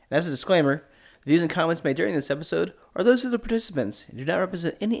And as a disclaimer, the views and comments made during this episode are those of the participants and do not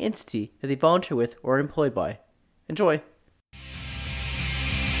represent any entity that they volunteer with or are employed by. Enjoy.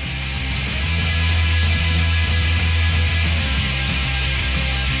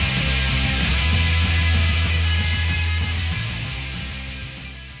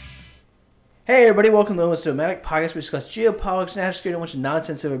 Hey everybody, welcome to Almost Nomadic Podcast. We discuss geopolitics, national security, and a bunch of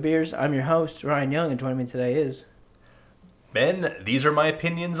nonsense over beers. I'm your host, Ryan Young, and joining me today is... Ben, these are my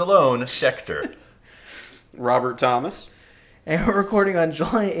opinions alone, Schechter. Robert Thomas. And we're recording on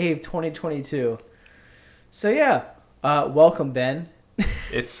July 8th, 2022. So yeah, welcome, Ben.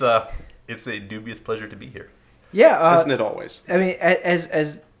 It's a dubious pleasure to be here. Yeah. Isn't it always? I mean,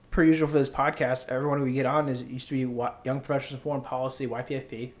 as per usual for this podcast, everyone we get on used to be Young Professionals in Foreign Policy,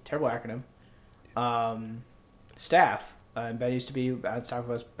 YPFP, terrible acronym. Staff. Ben used to be on staff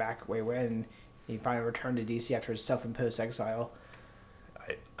with us back way when he finally returned to DC after his self-imposed exile.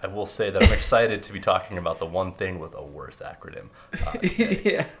 I will say that I'm excited to be talking about the one thing with a worse acronym.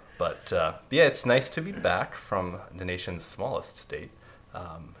 Yeah. But yeah, it's nice to be back from the nation's smallest state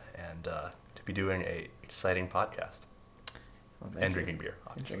and to be doing a exciting podcast. And drinking beer,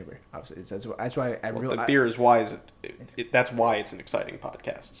 obviously. Drinking beer, obviously. That's why the beer is why that's why it's an exciting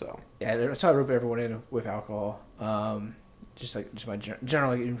podcast. So yeah, that's how I rope everyone in with alcohol. Just my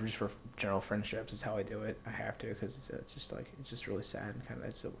general interest for general friendships is how I do it. I have to because it's just really sad and kind of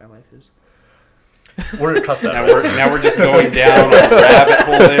that's what my life is. We're gonna cut that. now we're just going down a rabbit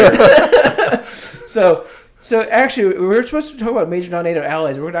hole there. So actually, we were supposed to talk about major non-NATO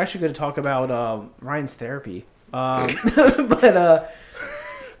allies. We're actually going to talk about Ryan's therapy. But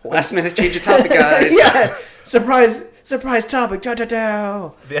last minute change of topic, guys. Yeah, surprise topic. Da da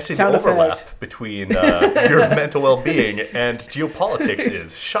da. The overlap between your mental well-being and geopolitics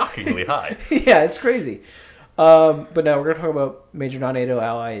is shockingly high. Yeah, it's crazy. But no, we're going to talk about major non-NATO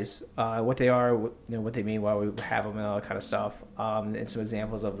allies, what they are, what they mean, why we have them, and all that kind of stuff, and some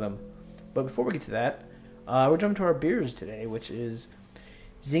examples of them. But before we get to that, we're jumping to our beers today, which is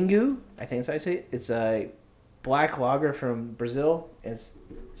Zingu. I think that's how I say it. It's a black lager from Brazil. It's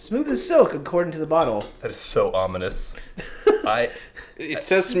smooth as silk, according to the bottle. That is so ominous. It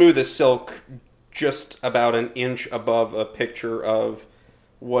says smooth as silk, just about an inch above a picture of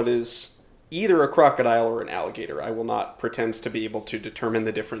what is either a crocodile or an alligator. I will not pretend to be able to determine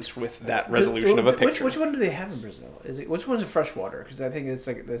the difference with that resolution of a picture. Which one do they have in Brazil? Which one's a freshwater? Because I think it's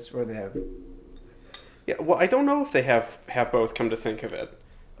like that's where they have. Yeah, well, I don't know if they have both. Come to think of it.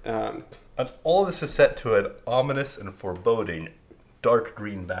 All this is set to an ominous and foreboding dark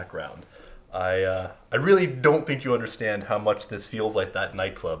green background. I really don't think you understand how much this feels like that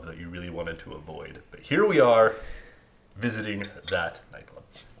nightclub that you really wanted to avoid. But here we are, visiting that nightclub.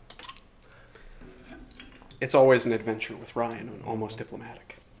 It's always an adventure with Ryan on Almost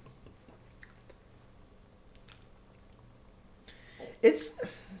Diplomatic. It's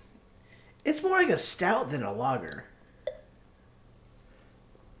more like a stout than a lager.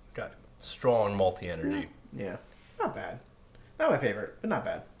 Got strong malty energy. Yeah, not bad. Not my favorite, but not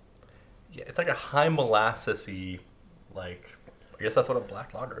bad. Yeah, it's like a high molassesy, I guess that's what a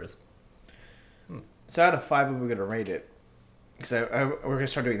black lager is. So out of 5, we were going to rate it. Because we're going to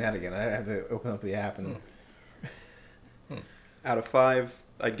start doing that again. I have to open up the app and... Out of 5,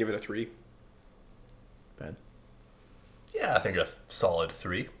 I'd give it a 3. Ben? Yeah, I think a solid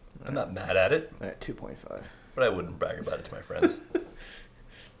 3. I'm not mad at it. All right, 2.5. But I wouldn't brag about it to my friends.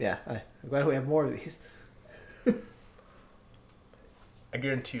 Yeah, I'm glad we have more of these. I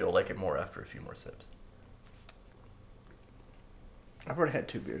guarantee you'll like it more after a few more sips. I've already had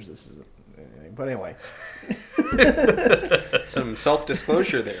 2 beers. This isn't anything. But anyway. Some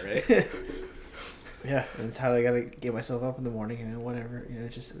self-disclosure there, eh? Yeah, that's how I gotta get myself up in the morning, whatever.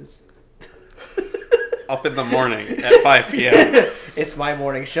 It just is. Up in the morning at 5 p.m. It's my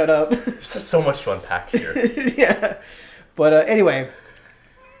morning. Shut up. This is so much to unpack here. Yeah. But anyway.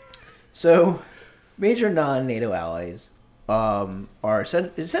 So, major non-NATO allies are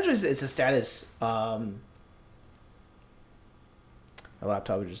essentially it's a status. My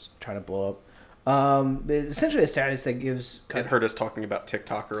laptop is just trying to blow up. It's essentially a status that gives. It heard us talking about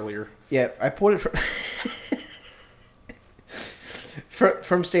TikTok earlier. Yeah, I pulled it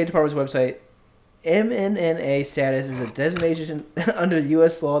from State Department's website. MNNA status is a designation under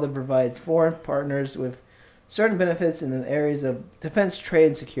U.S. law that provides foreign partners with certain benefits in the areas of defense, trade,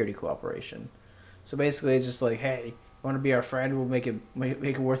 and security cooperation. So basically, it's just like, hey, you want to be our friend? We'll make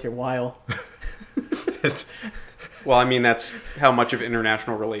it worth your while. Well, I mean, that's how much of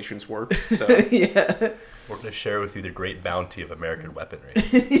international relations works. So. Yeah. We're going to share with you the great bounty of American weaponry.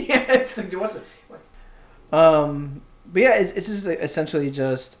 Yeah, it's like, But yeah, it's just essentially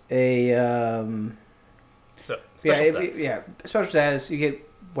just a So special yeah, stats. yeah, special status. You get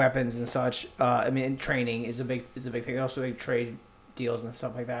weapons and such. I mean, and training is a big thing. Also, like trade deals and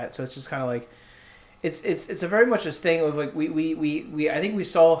stuff like that. So it's just kind of like it's a very much a thing of like we I think we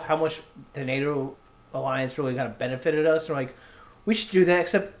saw how much the NATO alliance really kind of benefited us. We're like, we should do that,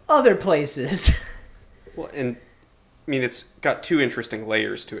 except other places. Well, and I mean, it's got two interesting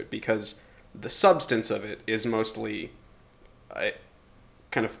layers to it because the substance of it is mostly a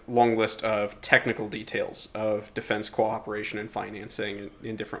kind of long list of technical details of defense cooperation and financing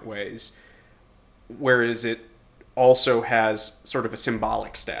in different ways, whereas it also has sort of a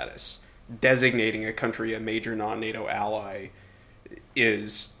symbolic status. Designating a country a major non-NATO ally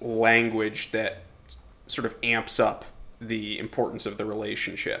is language that sort of amps up the importance of the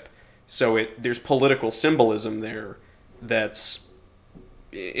relationship. So there's political symbolism there that's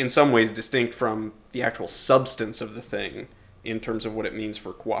in some ways distinct from the actual substance of the thing in terms of what it means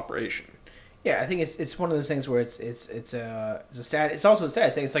for cooperation. Yeah, I think it's one of those things where it's a sad. It's also a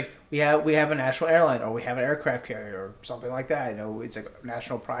sad thing. It's like we have a national airline or we have an aircraft carrier or something like that. You know, it's like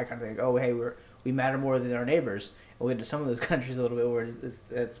national pride kind of thing. Oh, hey, we matter more than our neighbors. And we get to some of those countries a little bit where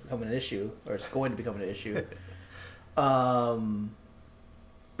it's becoming an issue or it's going to become an issue. But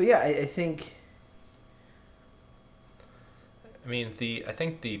yeah, I think. I mean, I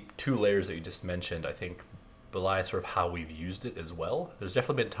think the two layers that you just mentioned, I think, belie sort of how we've used it as well. There's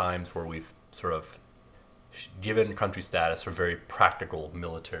definitely been times where we've sort of given country status for very practical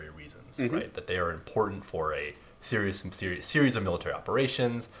military reasons, right? That they are important for a series of military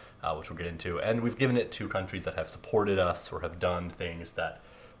operations, which we'll get into. And we've given it to countries that have supported us or have done things that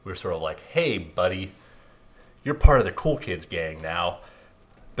we're sort of like, hey, buddy, you're part of the cool kids gang now,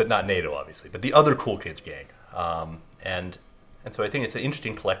 but not NATO, obviously, but the other cool kids gang. And so I think it's an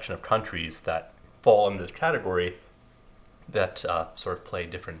interesting collection of countries that fall under this category that sort of play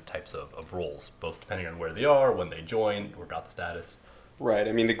different types of roles, both depending on where they are, when they joined, or got the status. Right.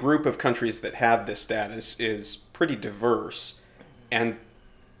 I mean, the group of countries that have this status is pretty diverse. And,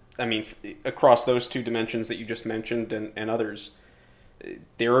 I mean, across those two dimensions that you just mentioned and others,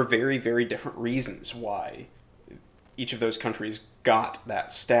 there are very, very different reasons why each of those countries got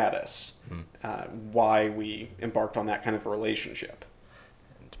that status, why we embarked on that kind of a relationship.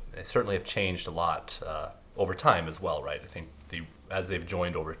 And they certainly have changed a lot over time as well, right? I think as they've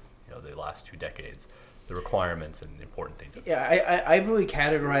joined over the last 2 decades, the requirements and important things. Yeah, I've really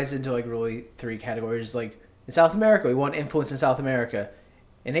categorized into like really 3 categories. Like in South America, we want influence in South America.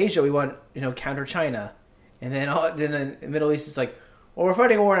 In Asia, we want counter China, and then in the Middle East, it's like, well, we're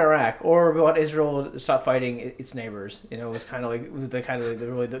fighting a war in Iraq, or we want Israel to stop fighting its neighbors. It was kind of like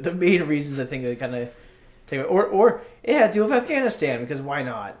the main reasons I think they kind of take or deal with Afghanistan because why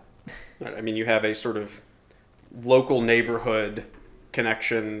not? I mean, you have a sort of local neighborhood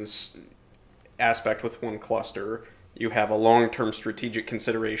connections aspect with one cluster. You have a long-term strategic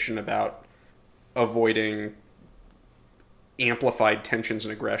consideration about avoiding amplified tensions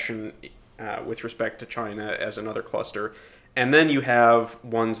and aggression with respect to China as another cluster. And then you have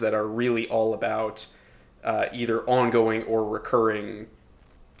ones that are really all about either ongoing or recurring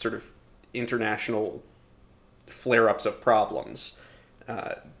sort of international flare-ups of problems.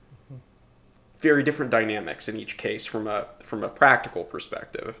 Very different dynamics in each case from a practical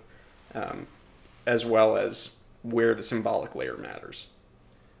perspective, as well as where the symbolic layer matters.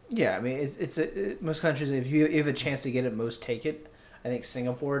 Yeah, I mean, most countries, if you have a chance to get it, most take it. I think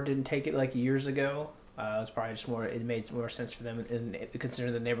Singapore didn't take it like years ago. It's probably just it made more sense for them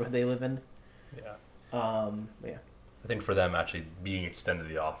considering the neighborhood they live in. Yeah. Yeah. I think for them, actually being extended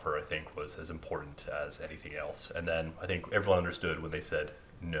the offer, I think, was as important as anything else. And then I think everyone understood when they said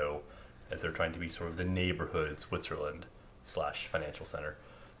no, as they're trying to be sort of the neighborhood Switzerland / financial center.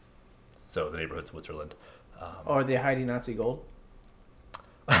 So the neighborhood Switzerland. Or the hiding Nazi gold.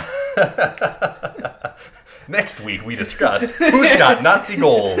 Next week we discuss who's got Nazi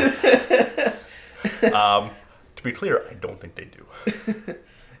gold. To be clear, I don't think they do.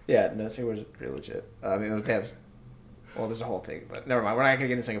 Yeah, no, Singapore's pretty legit. I mean, they have. Well, there's a whole thing, but never mind. We're not gonna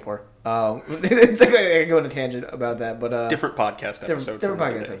get into Singapore. It's like I can go on a tangent about that, but different podcast episode. Different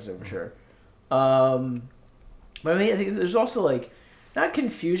podcast episode for sure. But I mean, I think there's also like, not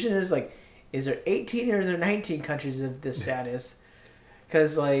confusion. Is like, is there 18 or is there 19 countries of this status?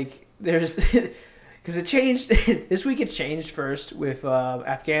 Because like there's. Because it changed this week. It changed first with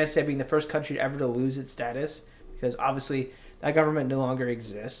Afghanistan being the first country ever to lose its status because obviously that government no longer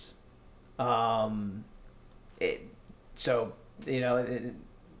exists. And they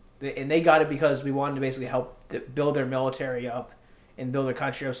got it because we wanted to basically help build their military up and build their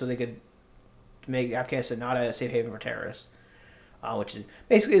country up so they could make Afghanistan not a safe haven for terrorists. Which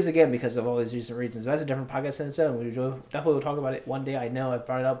basically is, again, because of all these recent reasons. But that's a different podcast in its own. We definitely will talk about it one day. I know I've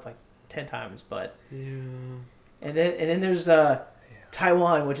brought it up like 10 times, but... Yeah. And then there's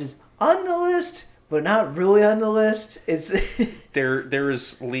Taiwan, which is on the list, but not really on the list. It's there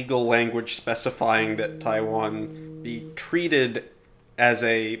is legal language specifying that Taiwan be treated as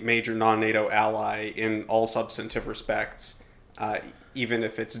a major non-NATO ally in all substantive respects, even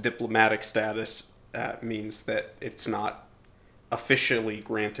if its diplomatic status means that it's not officially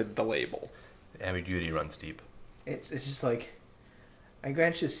granted the label. The ambiguity runs deep. It's just like, I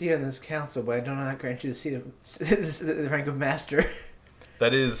grant you a seat on this council, but I do not grant you the seat of the rank of master.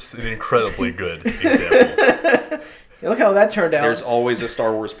 That is an incredibly good example. Yeah, look how that turned out. There's always a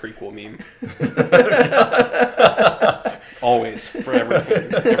Star Wars prequel meme. Always, for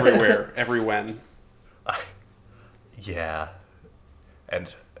everything, everywhere, every when. Yeah,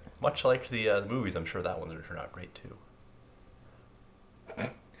 and much like the movies, I'm sure that one's going to turn out great too.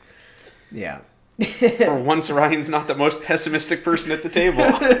 Yeah. For once, Ryan's not the most pessimistic person at the table.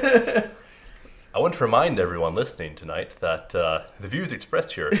 I want to remind everyone listening tonight that the views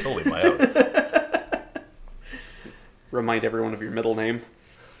expressed here are solely my own. Remind everyone of your middle name.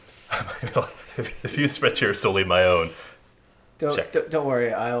 The views expressed here are solely my own. Don't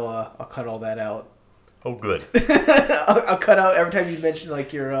worry, I'll cut all that out. Oh, good. I'll cut out every time you mention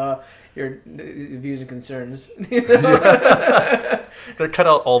like your views and concerns. Gonna cut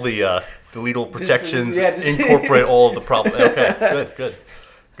out all the legal protections. Incorporate all of the problems. Okay,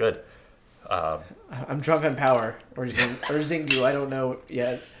 good. I'm drunk on power or Zingu. I don't know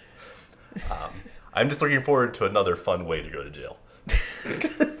yet. I'm just looking forward to another fun way to go to jail.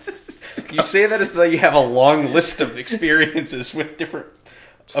 You say that as though you have a long list of experiences with different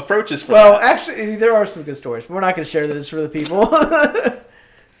approaches for Well, that. actually, I mean, there are some good stories, but we're not going to share this for the people.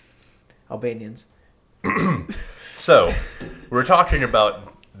 Albanians. So, we're talking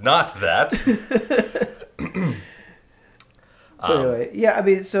about not that. But anyway, yeah, I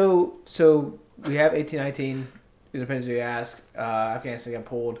mean, so we have 1819. It depends who you ask. Afghanistan got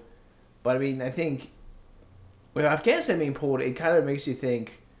pulled. But I mean, I think with Afghanistan being pulled, it kind of makes you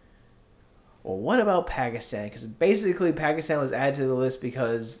think, well, what about Pakistan? Because basically Pakistan was added to the list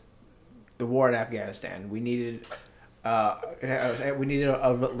because the war in Afghanistan. We needed a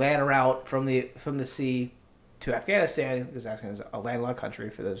land route from the sea to Afghanistan, because Afghanistan is a landlocked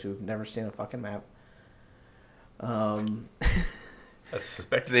country, for those who've never seen a fucking map. I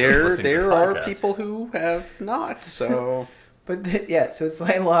suspect There are people who have not, so... But so it's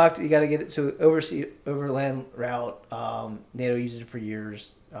landlocked. You got to get it to overland route. NATO used it for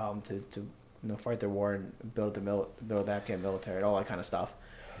years to fight their war and build the Afghan military and all that kind of stuff.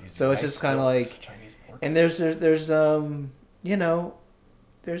 So it's just kind of like, and there's some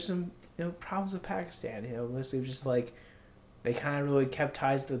problems with Pakistan. Mostly just like they kind of really kept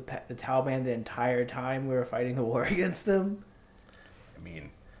ties to the Taliban the entire time we were fighting the war against them. I mean,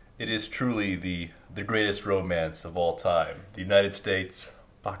 it is truly the greatest romance of all time. The United States,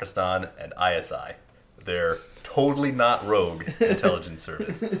 Pakistan, and ISI. They're totally not rogue intelligence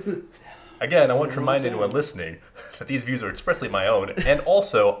service. Again, I want to remind anyone listening that these views are expressly my own, and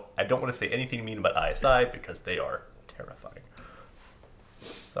also, I don't want to say anything mean about ISI because they are terrifying.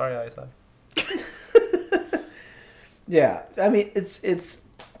 Sorry, ISI. Yeah, I mean, it's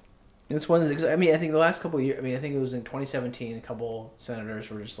one of the, I mean, I think the last couple of years, I mean, I think it was in 2017, a couple senators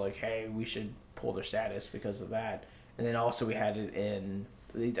were just like, hey, we should pull their status because of that. And then also we had it in,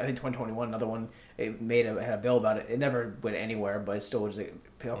 I think 2021, another one, it had a bill about it. It never went anywhere, but it still was,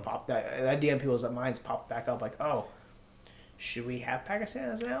 popped, that idea in people's minds popped back up like, oh, should we have Pakistan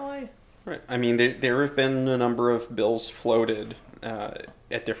as an ally? Right. I mean, there have been a number of bills floated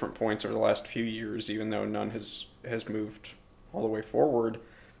at different points over the last few years, even though none has moved all the way forward.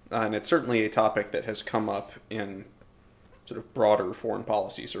 And it's certainly a topic that has come up in sort of broader foreign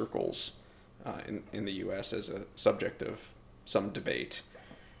policy circles in the U.S. as a subject of some debate.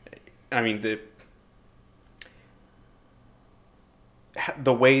 I mean, the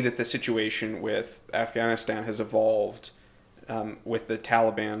way that the situation with Afghanistan has evolved, with the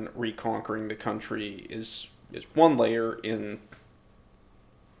Taliban reconquering the country, is one layer in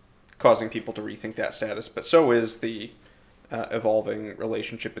causing people to rethink that status, but so is the evolving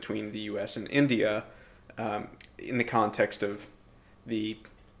relationship between the U.S. and India in the context of the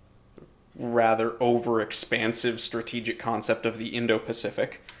rather overexpansive strategic concept of the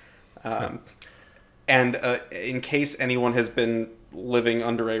Indo-Pacific. And in case anyone has been living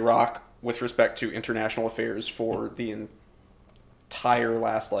under a rock with respect to international affairs for the entire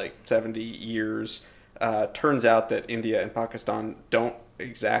last 70 years, turns out that India and Pakistan don't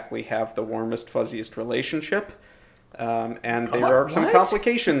exactly have the warmest, fuzziest relationship. And there What? are some What?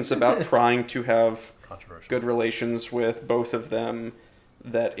 complications about trying to have Controversial. good relations with both of them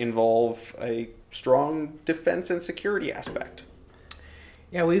that involve a strong defense and security aspect.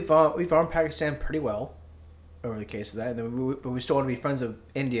 Yeah, we've armed Pakistan pretty well over the case of that, and then but we still want to be friends of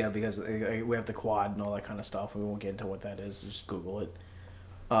India because we have the Quad and all that kind of stuff. We won't get into what that is. Just Google it.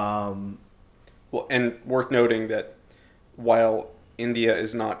 Well, and worth noting that while India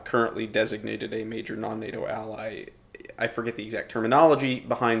is not currently designated a major non-NATO ally, I forget the exact terminology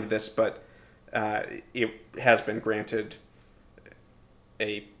behind this, but it has been granted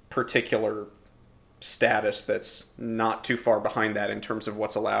a particular status that's not too far behind that in terms of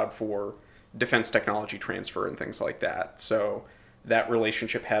what's allowed for defense technology transfer and things like that. So that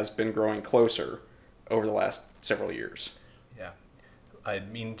relationship has been growing closer over the last several years. Yeah. I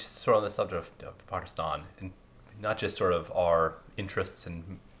mean, just sort of on the subject of Pakistan, and not just sort of our interests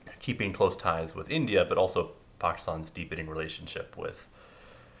in keeping close ties with India, but also Pakistan's deepening relationship with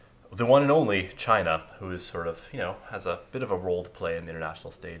the one and only China, who is sort of, has a bit of a role to play in the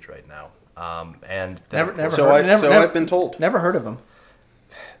international stage right now. And then, Never So heard, I've been told. Never heard of them.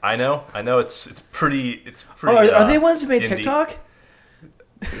 I know, it's pretty. Oh, are they ones who made indie. TikTok?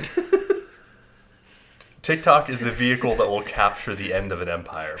 TikTok is the vehicle that will capture the end of an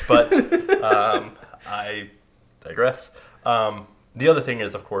empire. But I digress. The other thing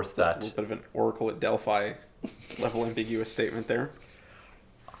is, of course, A that little bit of an Oracle at Delphi level ambiguous statement there.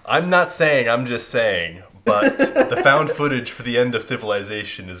 I'm not saying, I'm just saying, but the found footage for the end of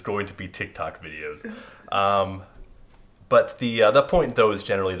civilization is going to be TikTok videos. But the point, though, is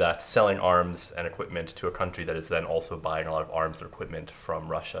generally that selling arms and equipment to a country that is then also buying a lot of arms and equipment from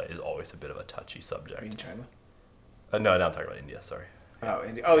Russia is always a bit of a touchy subject. I mean China. No, I'm talking about India, sorry. Oh,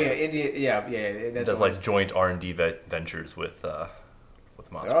 India. Oh, yeah, India. Yeah. It That's does always- like joint R&D ventures with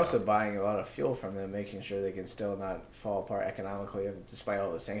Moscow. They're also buying a lot of fuel from them, making sure they can still not fall apart economically, despite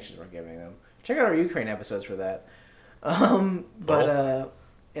all the sanctions we're giving them. Check out our Ukraine episodes for that.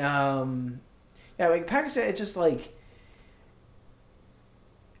 Yeah, like Pakistan, it's just like,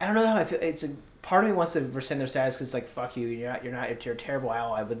 I don't know how I feel. It's a part of me wants to rescind their status because it's like, fuck you, you're a terrible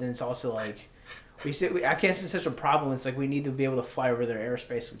ally. But then it's also like, Afghanistan is such a problem. It's like we need to be able to fly over their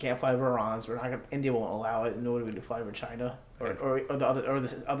airspace. We can't fly over Iran's. We're not gonna, India won't allow it. Nor do we fly over China or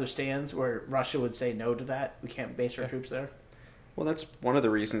the other stands where Russia would say no to that. We can't base our troops there. Well, that's one of the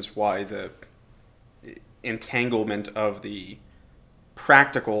reasons why the entanglement of the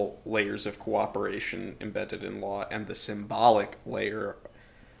practical layers of cooperation embedded in law and the symbolic layer,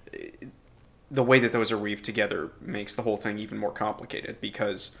 the way that those are weaved together makes the whole thing even more complicated,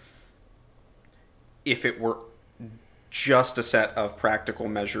 because if it were just a set of practical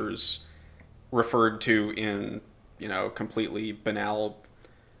measures referred to in, completely banal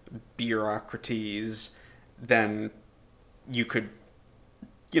bureaucraties, then you could,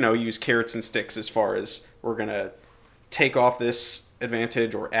 use carrots and sticks as far as we're going to take off this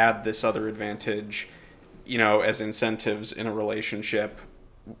advantage or add this other advantage, as incentives in a relationship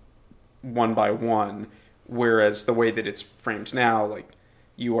one by one. Whereas the way that it's framed now, like,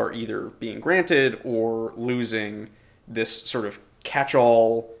 you are either being granted or losing this sort of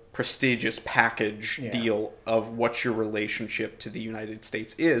catch-all prestigious package deal of what your relationship to the United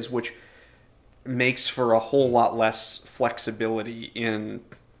States is, which makes for a whole lot less flexibility in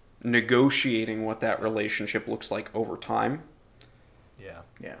negotiating what that relationship looks like over time. Yeah.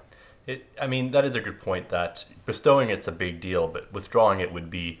 That is a good point, that bestowing it's a big deal, but withdrawing it would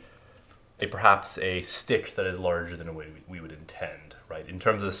be perhaps a stick that is larger than we would intend, right? In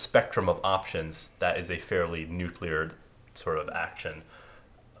terms of the spectrum of options, that is a fairly nuclear sort of action.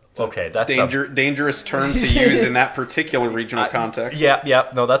 Okay, that's dangerous term to use in that particular regional context. Yeah.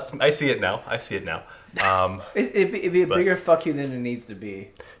 No, I see it now. It'd be a bigger fuck you than it needs to be.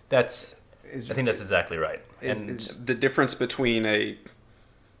 I think that's exactly right. And the difference between a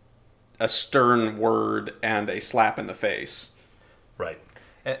stern word and a slap in the face. Right.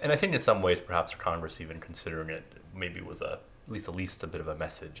 And I think in some ways, perhaps Congress even considering it maybe was at least a bit of a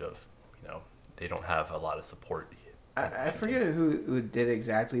message of, they don't have a lot of support. I forget who did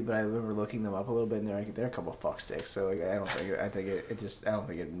exactly, but I remember looking them up a little bit, and they're a couple of fucksticks. So like, I don't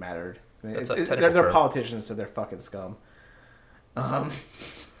think it mattered. They're politicians, so they're fucking scum.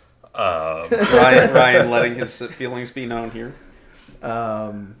 Ryan letting his feelings be known here.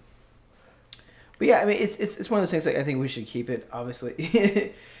 But yeah, it's one of those things. Like, I think we should keep it.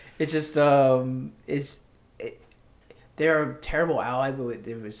 Obviously, it's just they're a terrible ally, but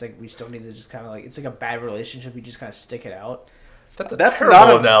it's like we still need to just kind of like, it's like a bad relationship. We just kind of stick it out. That's terrible not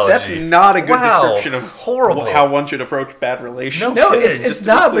a analogy. That's not a good Wow, description of horrible. how one should approach bad relations. No, kidding, it's just to be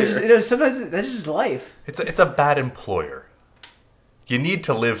not. But clear. just, you know, sometimes that's just life. It's a bad employer. You need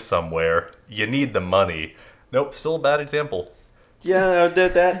to live somewhere. You need the money. Nope, still a bad example. Yeah,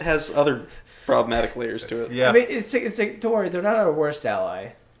 that has other problematic layers to it. Yeah, I mean, it's like don't worry, they're not our worst ally.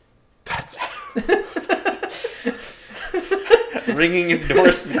 that's Ringing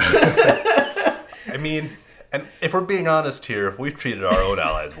endorsements. I mean, and if we're being honest here, we've treated our own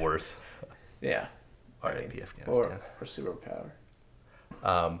allies worse. Yeah. R.I.P. Afghanistan. Or superpower.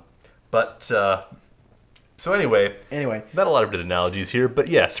 So anyway, Anyway, not a lot of good analogies here, but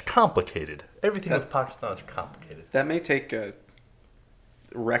yes, complicated. Everything with Pakistan is complicated. That may take a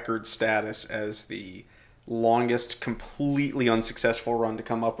record status as the longest completely unsuccessful run to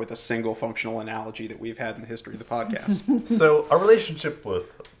come up with a single functional analogy that we've had in the history of the podcast. So our relationship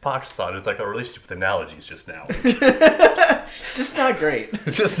with Pakistan is like our relationship with analogies just now. just not great.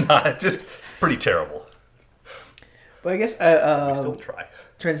 just pretty terrible. But I guess We still try.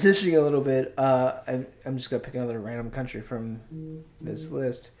 transitioning a little bit, I'm just gonna pick another random country from this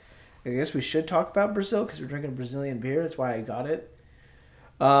list. I guess we should talk about Brazil because we're drinking Brazilian beer. That's why I got it.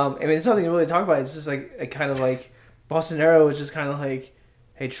 I mean, it's nothing to really talk about. It's just like a kind of like Bolsonaro was just kind of like,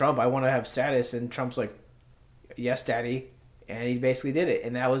 "Hey Trump, I want to have status," and Trump's like, "Yes, Daddy," and he basically did it.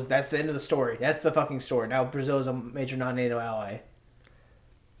 And that's the end of the story. That's the fucking story. Now Brazil is a major non-NATO ally.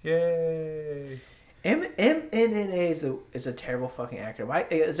 Yay! MNNA is a terrible fucking acronym.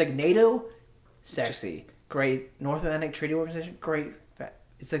 It's like NATO, sexy, great. North Atlantic Treaty Organization, great.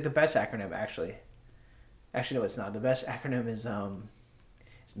 It's like the best acronym actually. Actually, no, it's not. The best acronym is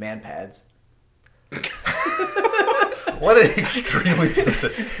ManPads. What an extremely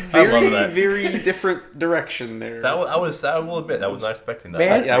specific. I love that. Very different direction there. I will admit, I was not expecting that.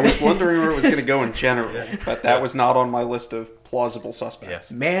 Man- I was wondering where it was going to go in general, but that was not on my list of plausible suspects.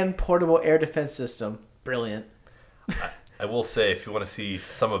 Yes. Man Portable Air Defense System, brilliant. I will say, if you want to see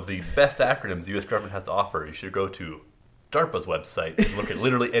some of the best acronyms the U.S. government has to offer, you should go to DARPA's website and look at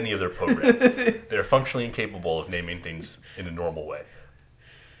literally any of their programs. They are functionally incapable of naming things in a normal way.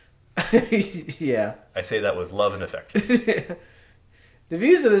 Yeah. I say that with love and affection. The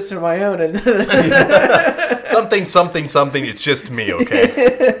views of this are my own, and Something. It's just me,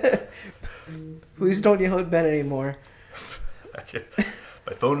 okay? please don't yell at Ben anymore.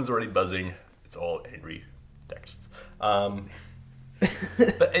 My phone is already buzzing. It's all angry texts. But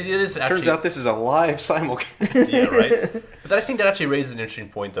it is actually. Turns out this is a live simulcast. Yeah, right? But I think that actually raises an interesting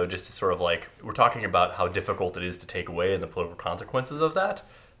point, though, just to sort of like, we're talking about how difficult it is to take away and the political consequences of that,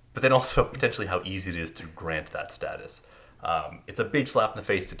 but then also potentially how easy it is to grant that status. It's a big slap in the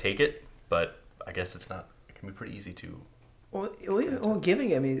face to take it, but I guess it's not. It can be pretty easy to. Well,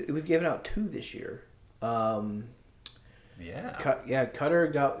 giving. I mean, we've given out 2 this year. Yeah.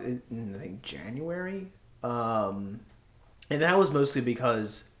 Qatar got in, I think, January. And that was mostly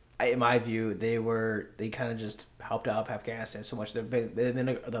because, in my view, they kind of just helped out Afghanistan so much. They've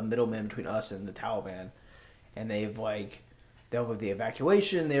been the middleman between us and the Taliban, and they've dealt with the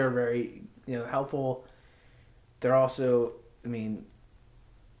evacuation. They were very helpful. They're also, I mean,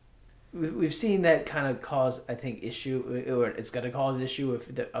 we've seen that kind of cause, I think, issue, or it's going to cause issue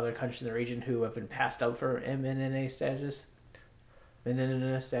with the other countries in the region who have been passed up for MNNA status.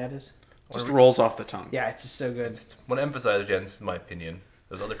 Just rolls off the tongue. Yeah, it's just so good. I want to emphasize again, this is my opinion,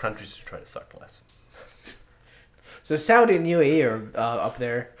 those other countries should try to suck less. So Saudi and UAE are up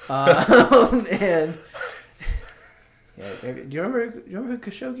there, and yeah, do you remember who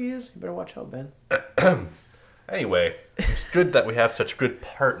Khashoggi is? You better watch out, Ben. Anyway, it's good that we have such good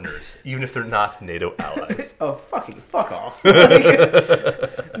partners, even if they're not NATO allies. Oh, fuck off!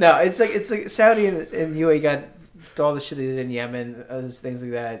 No, it's like Saudi and UAE got all the shit they did in Yemen, things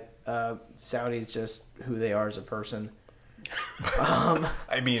like that. Saudi is just who they are as a person.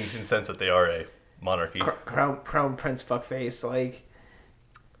 I mean, in the sense that they are a monarchy. Crown Prince fuckface, like.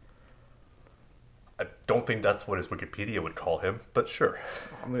 I don't think that's what his Wikipedia would call him, but sure.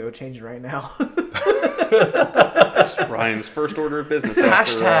 I'm gonna go change it right now. That's Ryan's first order of business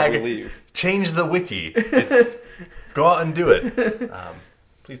after we Hashtag leave. change the wiki. Go out and do it.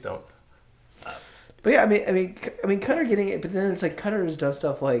 Please don't. But yeah, I mean, Qatar getting it, but then it's like Qatar has done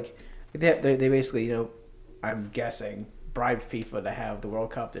stuff like they basically, I'm guessing, bribed FIFA to have the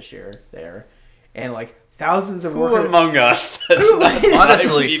World Cup this year there, and like thousands of Who workers. among us has not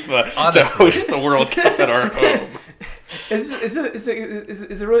Honestly, FIFA to host the World Cup at our home? Is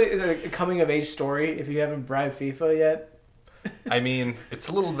it really a coming of age story if you haven't bribed FIFA yet? I mean, it's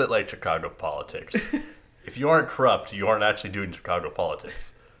a little bit like Chicago politics. If you aren't corrupt, you aren't actually doing Chicago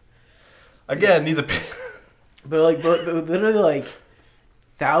politics. Again, these opinions. but literally like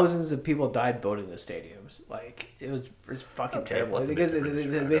thousands of people died building the stadiums. Like it was fucking Okay, terrible well, that's a because bit different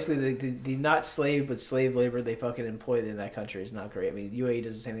in Chicago. basically the not slave but slave labor they fucking employ in that country is not great. I mean, UAE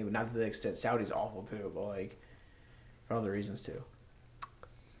does the same thing, but not to the extent. Saudi's awful too, but like for other reasons too.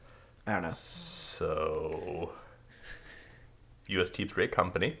 I don't know. So, U.S. keeps great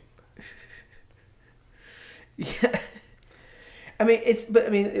company. Yeah, I mean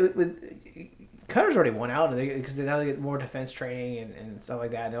Qatar's already won out because now they get more defense training and stuff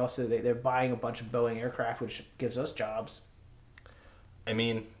like that. And they're buying a bunch of Boeing aircraft, which gives us jobs. I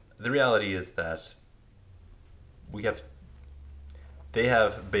mean, the reality is that they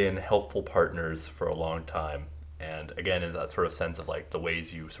have been helpful partners for a long time. And again, in that sort of sense of like the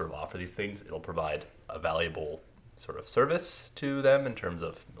ways you sort of offer these things, it'll provide a valuable sort of service to them in terms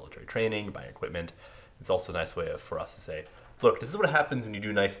of military training, buying equipment. It's also a nice way for us to say, look, this is what happens when you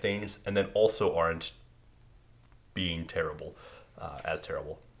do nice things and then also aren't being terrible, as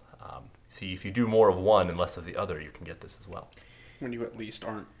terrible. See, if you do more of one and less of the other, you can get this as well. When you at least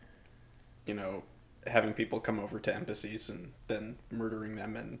aren't, having people come over to embassies and then murdering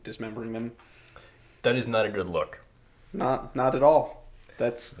them and dismembering them. That is not a good look. Not at all.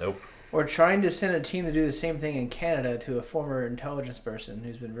 That's Nope. Or trying to send a team to do the same thing in Canada to a former intelligence person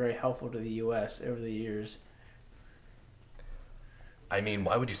who's been very helpful to the U.S. over the years. I mean,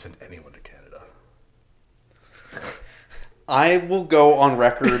 why would you send anyone to Canada? I will go on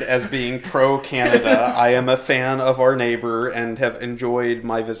record as being pro-Canada. I am a fan of our neighbor and have enjoyed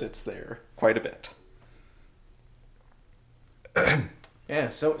my visits there quite a bit. Yeah,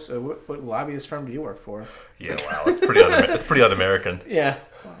 so what lobbyist firm do you work for? Yeah, wow, it's pretty un-American. Yeah.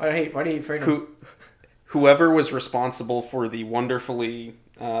 Why do you hate freedom? Whoever was responsible for the wonderfully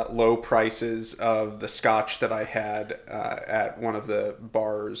low prices of the scotch that I had at one of the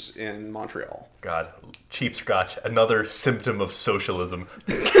bars in Montreal. God, cheap scotch, another symptom of socialism.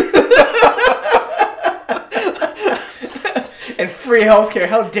 And free healthcare,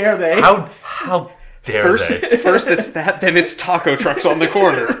 how dare they? How dare they? First it's that, then it's taco trucks on the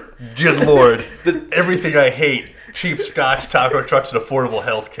corner. Good Lord. Everything I hate. Cheap scotch, taco trucks, and affordable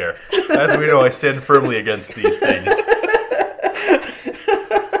health care. As we know, I stand firmly against these things.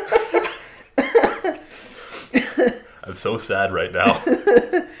 I'm so sad right now.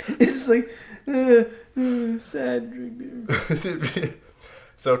 It's like, sad drink beer.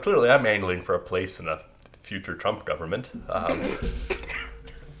 So clearly I'm angling for a place in a future Trump government.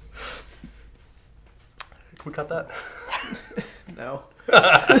 Can we cut that? No.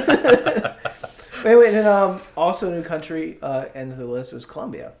 Anyway, then also a new country ends the list was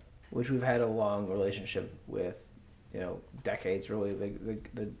Colombia, which we've had a long relationship with, decades really,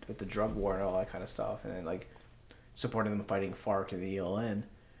 with the drug war and all that kind of stuff, and then like supporting them fighting FARC and the ELN.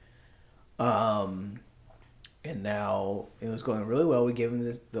 And now it was going really well. We gave them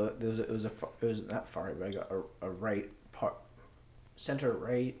this. It was not FARC, but I got a right part, center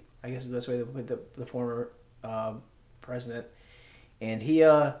right. I guess is the best way to put the former president, and he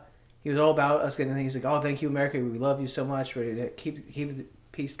was all about us getting things like, oh, thank you, America, we love you so much. We're gonna keep the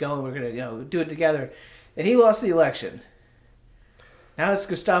peace going. We're gonna do it together. And he lost the election. Now it's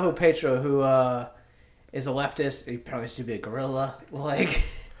Gustavo Petro, who is a leftist. He probably used to be a guerrilla. Like,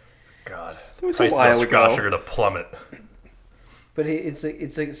 God, it was a while ago. Scotch are gonna plummet. But it's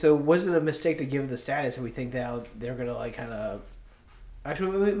like. So was it a mistake to give the status? And we think that they're gonna like kind of.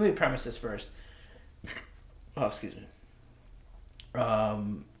 Actually, let me premise this first. Oh, excuse me.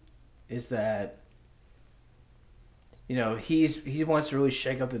 Is that he wants to really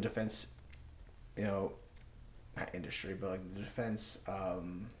shake up the defense, not industry, but like the defense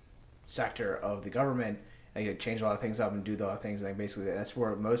sector of the government, and change a lot of things up and do a lot of things. And like basically that's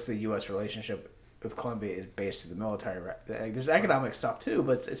where most of the U.S. relationship with Colombia is based through the military. Like, there's economic stuff too,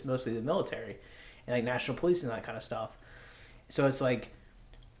 but it's mostly the military and like national police and that kind of stuff. So it's like,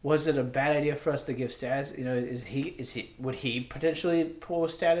 was it a bad idea for us to give status? Would he potentially pull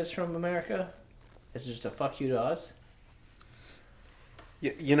status from America? Is it just a fuck you to us?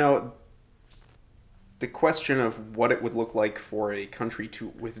 The question of what it would look like for a country to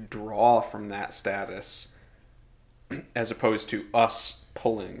withdraw from that status as opposed to us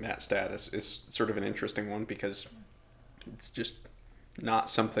pulling that status is sort of an interesting one, because it's just not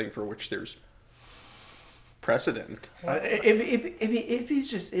something for which there's precedent.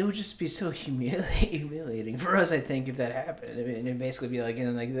 It would just be so humiliating for us, I think, if that happened. I mean, it'd basically be like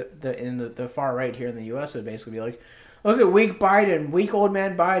the far right here in the U.S. would basically be like, look at weak old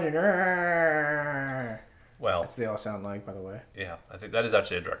man Biden. Well, that's what they all sound like, by the way. Yeah, I think that is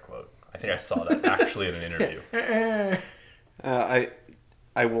actually a direct quote. I think I saw that actually in an interview. I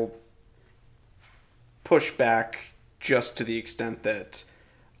will push back just to the extent that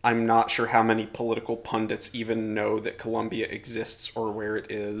I'm not sure how many political pundits even know that Colombia exists or where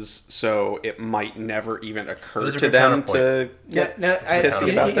it is, so it might never even occur to them to get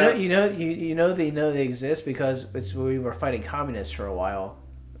pissy about that. You know they exist because we were fighting communists for a while.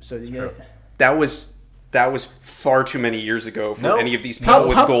 So that was far too many years ago for any of these people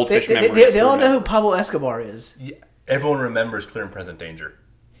with goldfish memories. They all know who Pablo Escobar is. Yeah, everyone remembers Clear and Present Danger,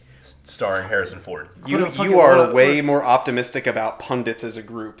 starring Harrison Ford. You are way more optimistic about pundits as a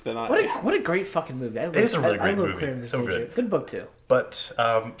group than I am. What a great fucking movie. It is a really great movie. Clear and So good. Good book too. But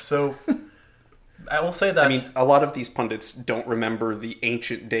so I will say that I mean, a lot of these pundits don't remember the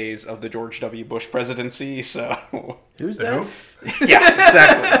ancient days of the George W. Bush presidency. So who's that? Yeah,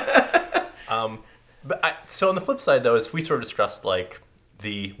 exactly. So on the flip side, though, as we sort of discussed, like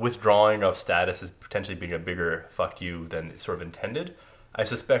the withdrawing of status as potentially being a bigger fuck you than it's sort of intended. I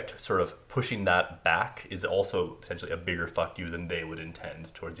suspect sort of pushing that back is also potentially a bigger fuck you than they would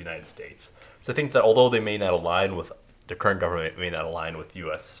intend towards the United States. So I think that although they may not align with the current government, may not align with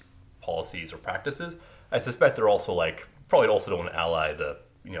U.S. policies or practices, I suspect they're also probably also don't want to ally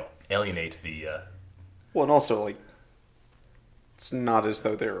alienate the. Well, and also it's not as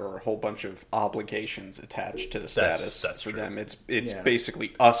though there are a whole bunch of obligations attached to the status that's for true. them. It's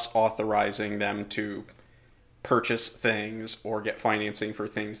basically us authorizing them to purchase things or get financing for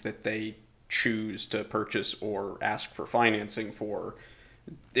things that they choose to purchase or ask for financing for.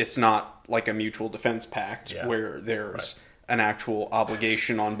 It's not like a mutual defense pact where there's an actual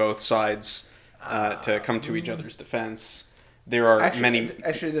obligation on both sides to come to each other's defense. There are many.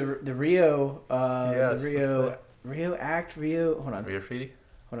 The Rio, Rio Act, Rio. Hold on. Rio Treaty.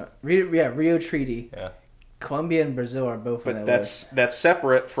 Hold on. Rio Treaty. Yeah. Colombia and Brazil are both on that list. That's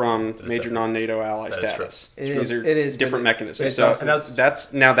separate from major non-NATO ally status. Those are different mechanisms. So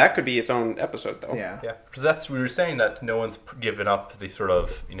that could be its own episode, though. Yeah. Yeah, because we were saying that no one's given up the sort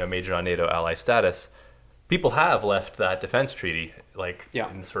of major non-NATO ally status. People have left that defense treaty,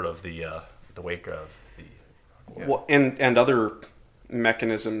 in sort of the wake of the. Yeah. Well, and other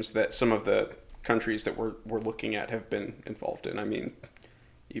mechanisms that some of the countries that we're looking at have been involved in. I mean,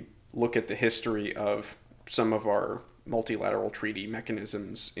 you look at the history of some of our multilateral treaty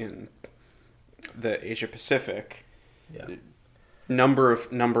mechanisms in the Asia Pacific. Yeah. Number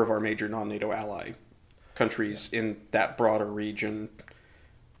of our major non-NATO ally countries in that broader region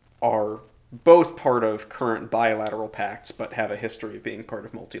are both part of current bilateral pacts, but have a history of being part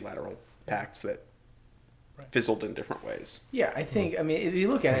of multilateral pacts that fizzled in different ways. Yeah, I think, if you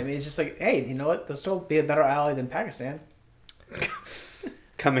look at it, it's just like, hey, you know what? They'll still be a better ally than Pakistan.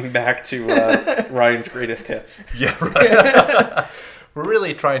 Coming back to Ryan's greatest hits. Yeah, right. We're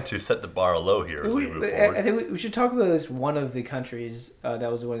really trying to set the bar low here as we move forward. I think we should talk about this one of the countries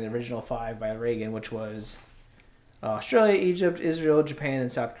that was one of the original 5 by Reagan, which was Australia, Egypt, Israel, Japan,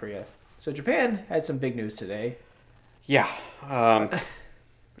 and South Korea. So Japan had some big news today. Yeah.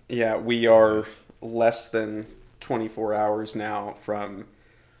 We are less than 24 hours now from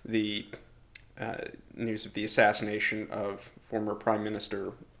the news of the assassination of former Prime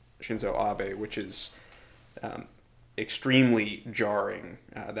Minister Shinzo Abe, which is extremely jarring.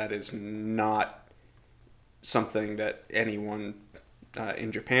 That is not something that anyone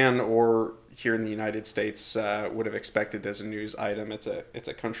in Japan or here in the United States would have expected as a news item. It's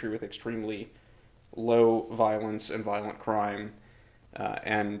a country with extremely low violence and violent crime,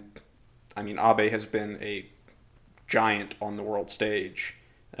 and I mean, Abe has been a giant on the world stage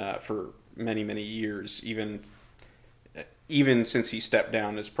for many, many years, even since he stepped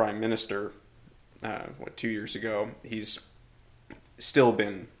down as prime minister, 2 years ago. He's still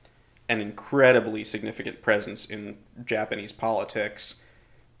been an incredibly significant presence in Japanese politics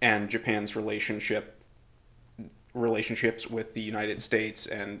and Japan's relationships with the United States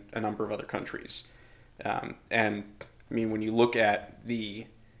and a number of other countries. And I mean, when you look at the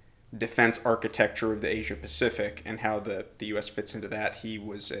defense architecture of the Asia Pacific and how the U.S. fits into that, he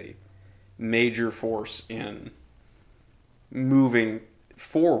was a major force in moving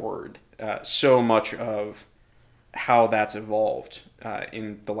forward so much of how that's evolved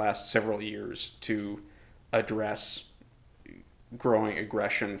in the last several years to address growing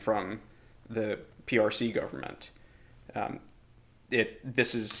aggression from the PRC government.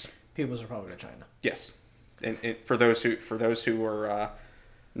 This is People's Republic of China. Yes, and for those who are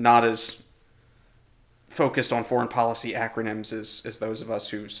not as focused on foreign policy acronyms as those of us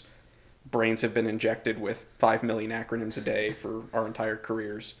whose brains have been injected with 5 million acronyms a day for our entire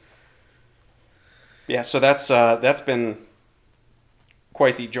careers. Yeah, so that's been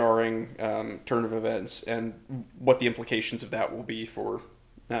quite the jarring turn of events, and what the implications of that will be for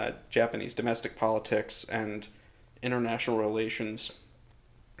Japanese domestic politics and international relations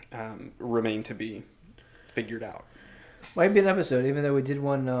remain to be figured out. Might be an episode, even though we did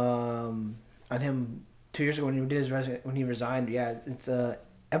one on him 2 years ago when he did when he resigned. Yeah, it's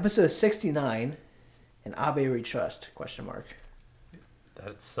episode 69, an Abe we trust? ?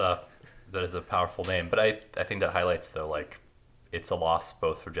 That is a powerful name, but I think that highlights though, like, it's a loss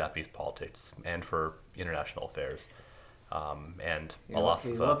both for Japanese politics and for international affairs, and a loss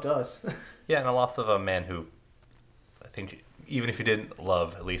he of loved us. and a loss of a man who, I think, even if he didn't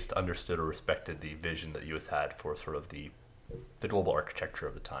love, at least understood or respected the vision that the U.S. had for sort of the global architecture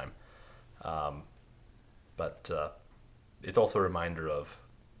of the time. But it's also a reminder of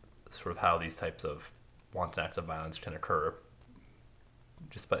sort of how these types of wanton acts of violence can occur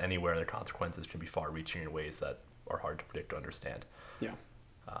just about anywhere, and their consequences can be far-reaching in ways that are hard to predict or understand. Yeah.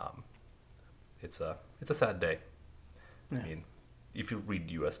 It's a sad day. Yeah. I mean, if you read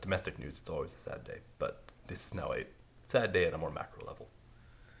U.S. domestic news, it's always a sad day, but this is now a sad day at a more macro level.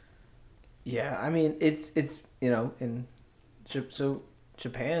 Yeah, I mean, it's in so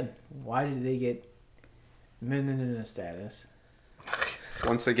Japan, why did they get status?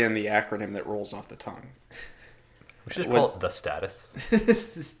 Once again, the acronym that rolls off the tongue. We should just call it the status.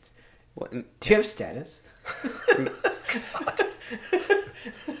 What, Do you have status?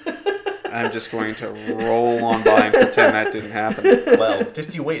 I'm just going to roll on by and pretend that didn't happen. Well,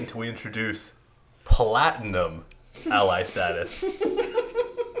 just you wait until we introduce platinum ally status.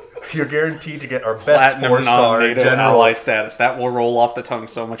 You're guaranteed to get our best Platinum 4-star non-NATO general. ally status. That will roll off the tongue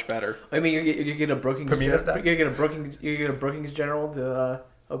so much better. I mean, you get a Brookings Bermuda general. status? You get a Brookings general to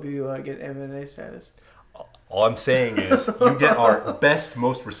help you get MNA status. All I'm saying is you get our best,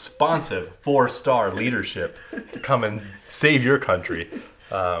 most responsive 4-star leadership to come and save your country.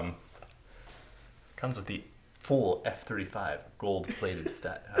 Comes with the full F-35 gold-plated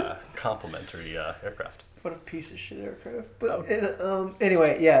complimentary aircraft. What a piece of shit aircraft. But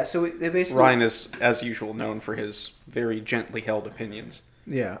anyway, yeah. So they basically Ryan is, as usual, known for his very gently held opinions.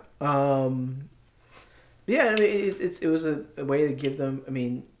 Yeah. Yeah. I mean, it was a way to give them. I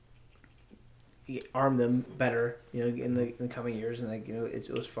mean, arm them better. In the coming years, and it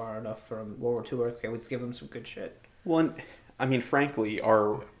was far enough from World War II. Okay, let's give them some good shit. Well, I mean, frankly,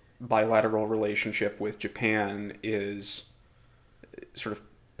 our bilateral relationship with Japan is sort of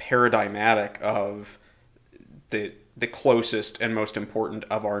paradigmatic of the closest and most important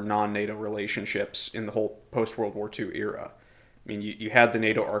of our non-NATO relationships in the whole post-World War II era. I mean, you had the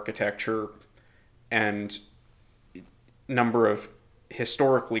NATO architecture and number of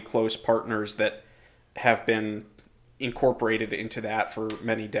historically close partners that have been incorporated into that for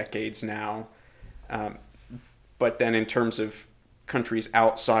many decades now. But then in terms of countries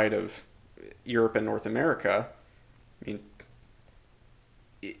outside of Europe and North America, I mean,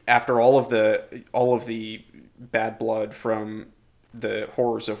 after all of the bad blood from the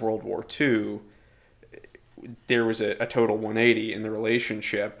horrors of World War II, there was a total 180 in the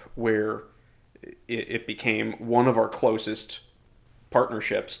relationship where it became one of our closest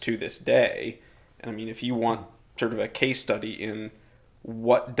partnerships to this day. And I mean, if you want sort of a case study in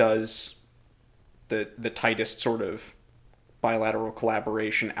what does the tightest sort of bilateral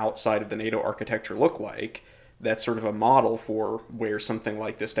collaboration outside of the NATO architecture look like, that's sort of a model for where something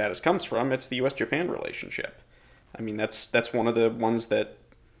like this status comes from. It's the U.S.-Japan relationship. I mean, that's one of the ones that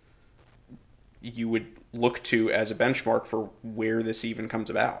you would look to as a benchmark for where this even comes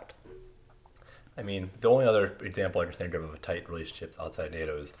about. I mean, the only other example I can think of a tight relationships outside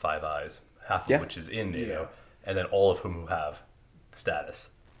NATO is the Five Eyes, half of which is in NATO, and then all of whom have status.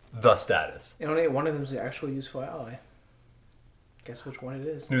 The status. And only one of them is the actual useful ally. Guess which one it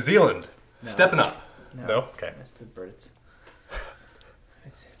is? New Zealand, stepping up. No? Okay. That's the Brits.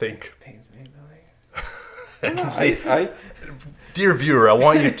 Think. Pains me, Billy. Dear viewer, I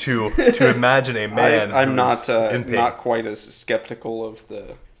want you to imagine a man. I'm who's in pain. not quite as skeptical of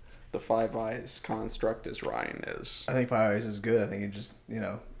the Five Eyes construct as Ryan is. I think Five Eyes is good. I think it just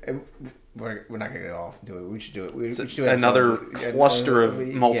we're not gonna get off into it. We should do it. We should do another episodes. cluster of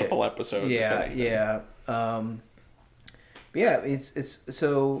multiple episodes. Yeah. Yeah, it's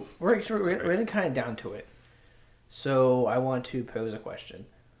so we're getting kind of down to it. So I want to pose a question: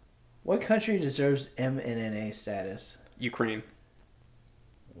 what country deserves MNNA status? Ukraine.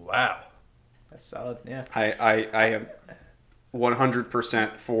 Wow. That's solid. Yeah. I am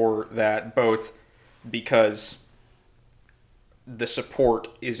 100% for that, both because the support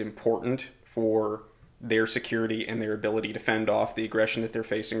is important for their security and their ability to fend off the aggression that they're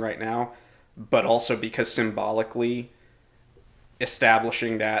facing right now, but also because symbolically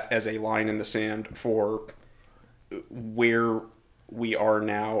establishing that as a line in the sand for where we are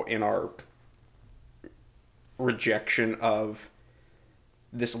now in our rejection of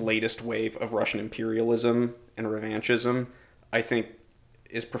this latest wave of Russian imperialism and revanchism, I think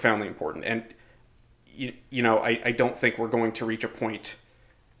is profoundly important. And, I don't think we're going to reach a point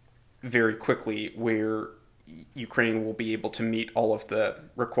very quickly where Ukraine will be able to meet all of the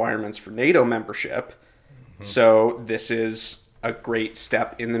requirements for NATO membership. Mm-hmm. So this is a great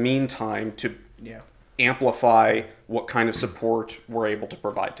step in the meantime to amplify what kind of support we're able to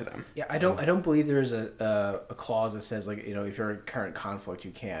provide to them. Yeah, I don't believe there's a clause that says, like, if you're in current conflict,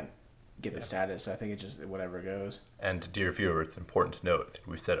 you can't get the status. I think it just whatever goes. And dear viewer, it's important to note,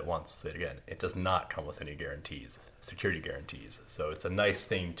 we've said it once, we'll say it again, it does not come with any security guarantees. So it's a nice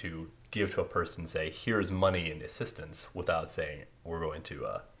thing to give to a person and say, here's money and assistance, without saying, we're going to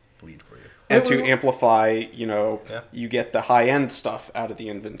bleed for you. And to amplify, you get the high-end stuff out of the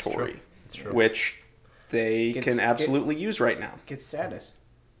inventory, it's true. Which they can absolutely use right now. Get status.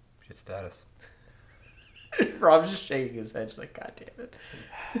 Rob's just shaking his head, just like, God damn it.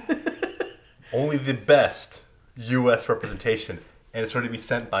 Only the best U.S. representation, and it's going to be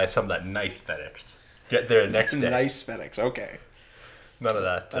sent by some of that nice FedEx. Get there next day. Nice FedEx, okay. None of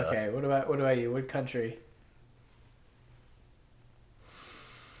that. Okay, what about you? What country?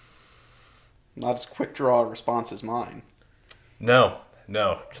 Not as quick draw a response as mine. No.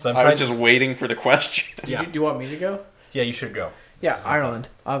 Because I was just waiting for the question. Yeah. Do you want me to go? Yeah, you should go. Yeah, Ireland,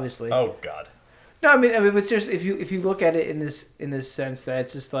 obviously. Oh God. No, I mean, but seriously, if you look at it in this sense, that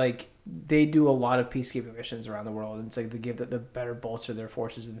it's just like they do a lot of peacekeeping missions around the world, and it's like they give the better bolster their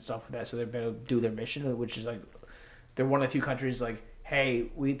forces and stuff like that, so they're better do their mission, which is like they're one of the few countries like, hey,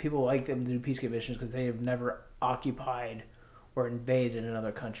 people like them to do peacekeeping missions because they have never occupied or invaded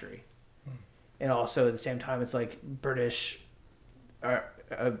another country, and also at the same time, it's like British are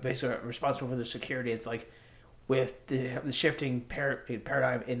basically responsible for their security. It's like with the shifting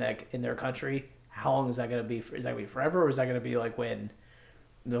paradigm in their country. How long is that going to be? Is that going to be forever, or is that going to be like when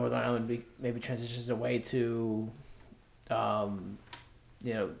Northern Ireland maybe transitions away to, to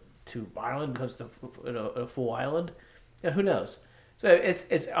Ireland, becomes a full island? Yeah, who knows? So it's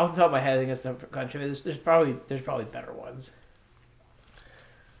off the top of my head. I think it's the country. There's probably better ones.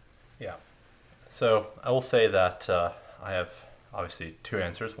 Yeah. So I will say that I have obviously two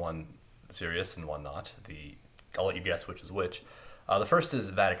answers, one serious and one not. I'll let you guess which is which. The first is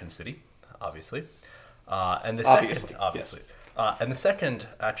Vatican City. Obviously. And the second, obviously. Yes. And the second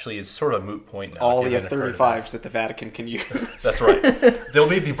actually is sort of a moot point now. All the F-35s that the Vatican can use. That's right. They'll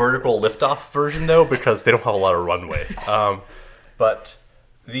need the vertical liftoff version, though, because they don't have a lot of runway. But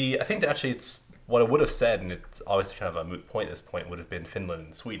I think that actually it's what I would have said, and it's obviously kind of a moot point at this point, would have been Finland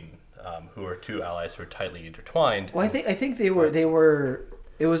and Sweden, who are two allies who are tightly intertwined. Well, I think they were.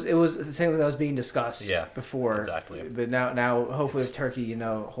 It was the thing that was being discussed before. Exactly. But now hopefully if Turkey,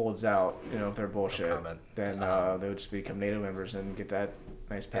 holds out, if they're bullshit, then they would just become NATO members and get that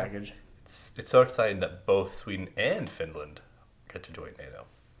nice package. It's so exciting that both Sweden and Finland get to join NATO.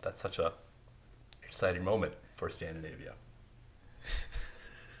 That's such a exciting moment for Scandinavia.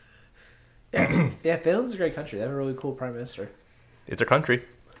 Yeah, Finland's a great country. They have a really cool prime minister. It's a country.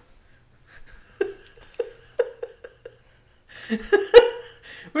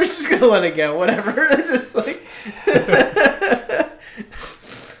 We're just gonna let it go. Whatever. It's just like.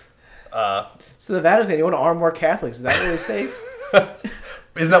 So the Vatican, you want to arm more Catholics? Is that really safe?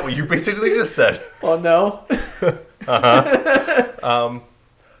 Isn't that what you basically just said? Well, no.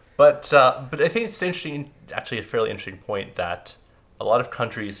 But I think it's interesting, actually a fairly interesting point, that there are a lot of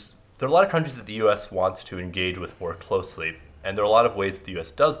countries that the U.S. wants to engage with more closely, and there are a lot of ways that the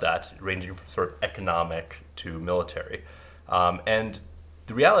U.S. does that, ranging from sort of economic to military. And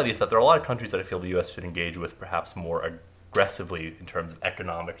the reality is that there are a lot of countries that I feel the U.S. should engage with perhaps more aggressively in terms of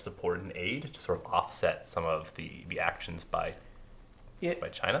economic support and aid to sort of offset some of the actions by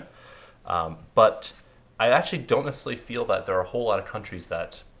China. But I actually don't necessarily feel that there are a whole lot of countries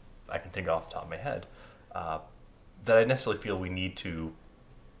that I can think off the top of my head that I necessarily feel we need to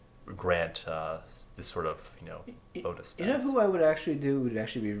grant this sort of BOTUS status. You know who I would actually do would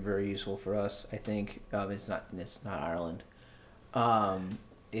actually be very useful for us. I think it's not Ireland.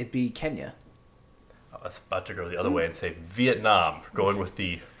 It'd be Kenya. I was about to go the other way and say Vietnam, going with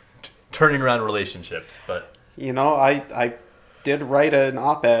the turning around relationships, but I did write an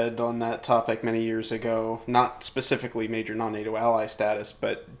op-ed on that topic many years ago, not specifically major non-NATO ally status,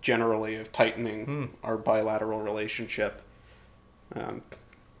 but generally of tightening our bilateral relationship.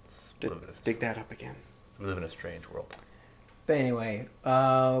 Dig that up again. We live in a strange world. But anyway,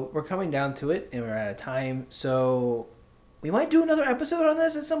 we're coming down to it, and we're out of time, so we might do another episode on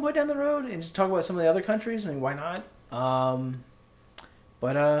this at some point down the road and just talk about some of the other countries. I mean, why not?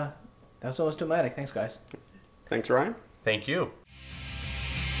 But that was almost dramatic. Thanks, guys. Thanks, Ryan. Thank you.